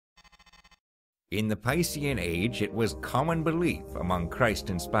In the Piscean Age, it was common belief among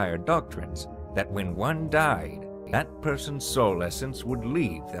Christ-inspired doctrines that when one died, that person's soul essence would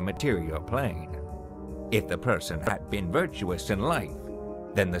leave the material plane. If the person had been virtuous in life,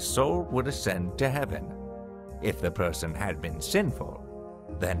 then the soul would ascend to heaven. If the person had been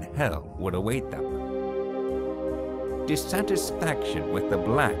sinful, then hell would await them. Dissatisfaction with the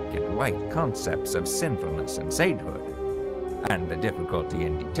black and white concepts of sinfulness and sainthood, and the difficulty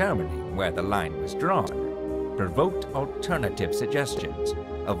in determining where the line was drawn, provoked alternative suggestions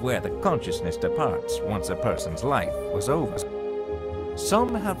of where the consciousness departs once a person's life was over.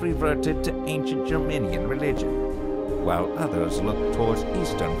 Some have reverted to ancient Germanian religion, while others look towards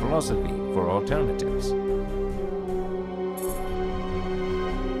Eastern philosophy for alternatives.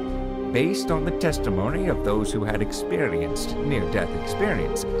 Based on the testimony of those who had experienced near-death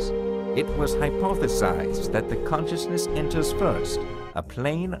experiences, it was hypothesized that the consciousness enters first a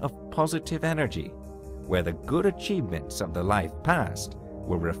plane of positive energy, where the good achievements of the life past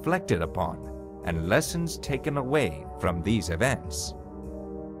were reflected upon and lessons taken away from these events.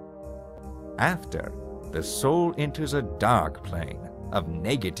 After, the soul enters a dark plane of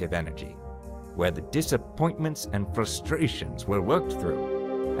negative energy, where the disappointments and frustrations were worked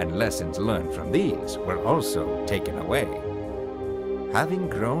through, and lessons learned from these were also taken away. Having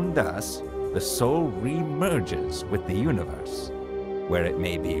grown thus, the soul re-merges with the universe, where it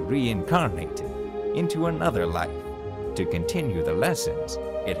may be reincarnated into another life to continue the lessons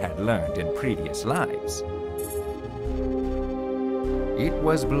it had learned in previous lives. It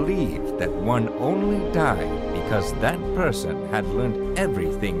was believed that one only died because that person had learned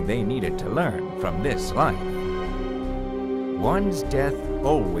everything they needed to learn from this life. One's death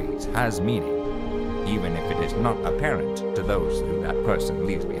always has meaning, even if it is not apparent to those who that person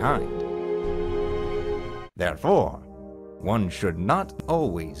leaves behind. Therefore, one should not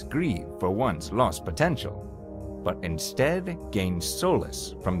always grieve for one's lost potential, but instead gain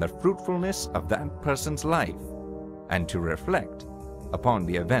solace from the fruitfulness of that person's life, and to reflect upon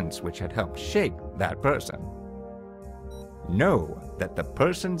the events which had helped shape that person. Know that the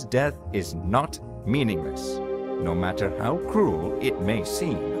person's death is not meaningless, no matter how cruel it may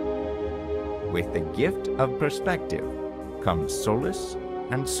seem. With the gift of perspective comes solace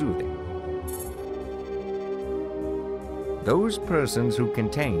and soothing. Those persons who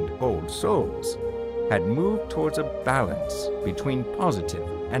contained old souls had moved towards a balance between positive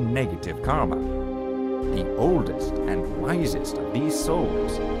and negative karma. The oldest and wisest of these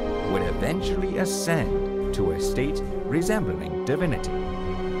souls would eventually ascend to a state resembling divinity.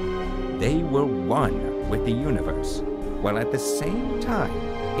 They were one with the universe, while at the same time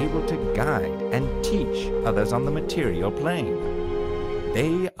able to guide and teach others on the material plane.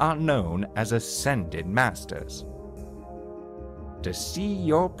 They are known as ascended masters. To see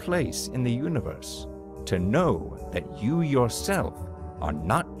your place in the universe, to know that you yourself are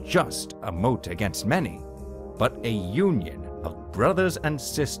not just a mote against many, but a union of brothers and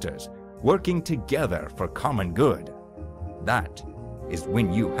sisters working together for common good. That is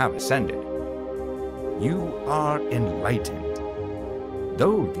when you have ascended. You are enlightened.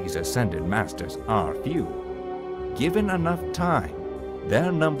 Though these ascended masters are few, given enough time,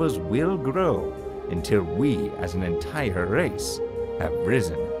 their numbers will grow until we as an entire race have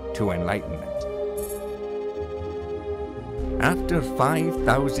risen to enlightenment. After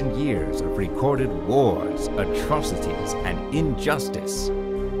 5,000 years of recorded wars, atrocities, and injustice,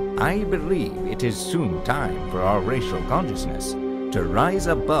 I believe it is soon time for our racial consciousness to rise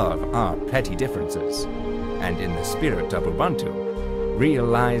above our petty differences, and in the spirit of Ubuntu,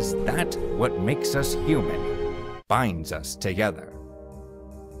 realize that what makes us human binds us together.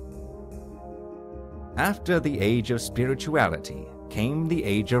 After the age of spirituality came the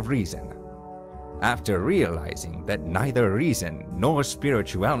age of reason. After realizing that neither reason nor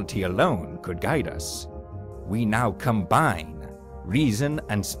spirituality alone could guide us, we now combine reason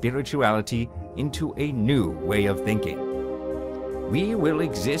and spirituality into a new way of thinking. We will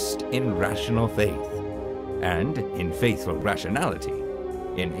exist in rational faith, and in faithful rationality,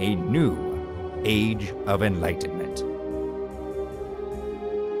 in a new age of enlightenment.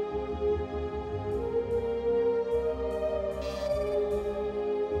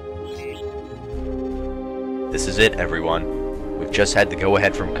 This is it, everyone. We've just had the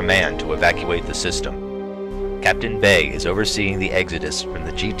go-ahead from Command to evacuate the system. Captain Bay is overseeing the exodus from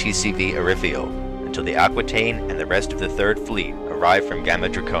the GTCV Arifio until the Aquitaine and the rest of the Third Fleet arrive from Gamma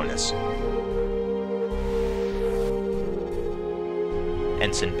Draconis.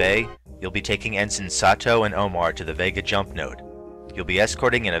 Ensign Bay, you'll be taking Ensign Sato and Omar to the Vega jump node. You'll be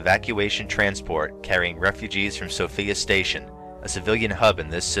escorting an evacuation transport carrying refugees from Sophia Station, a civilian hub in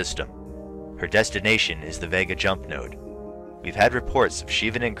this system. Her destination is the Vega jump node. We've had reports of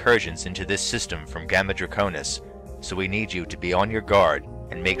Shivan incursions into this system from Gamma Draconis, so we need you to be on your guard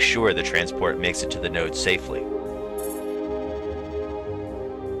and make sure the transport makes it to the node safely.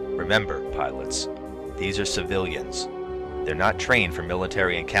 Remember, pilots, these are civilians. They're not trained for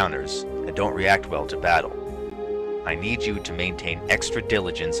military encounters and don't react well to battle. I need you to maintain extra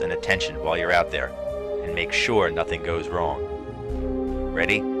diligence and attention while you're out there, and make sure nothing goes wrong.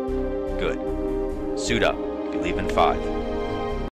 Ready? Good. Suit up. We leave in 5.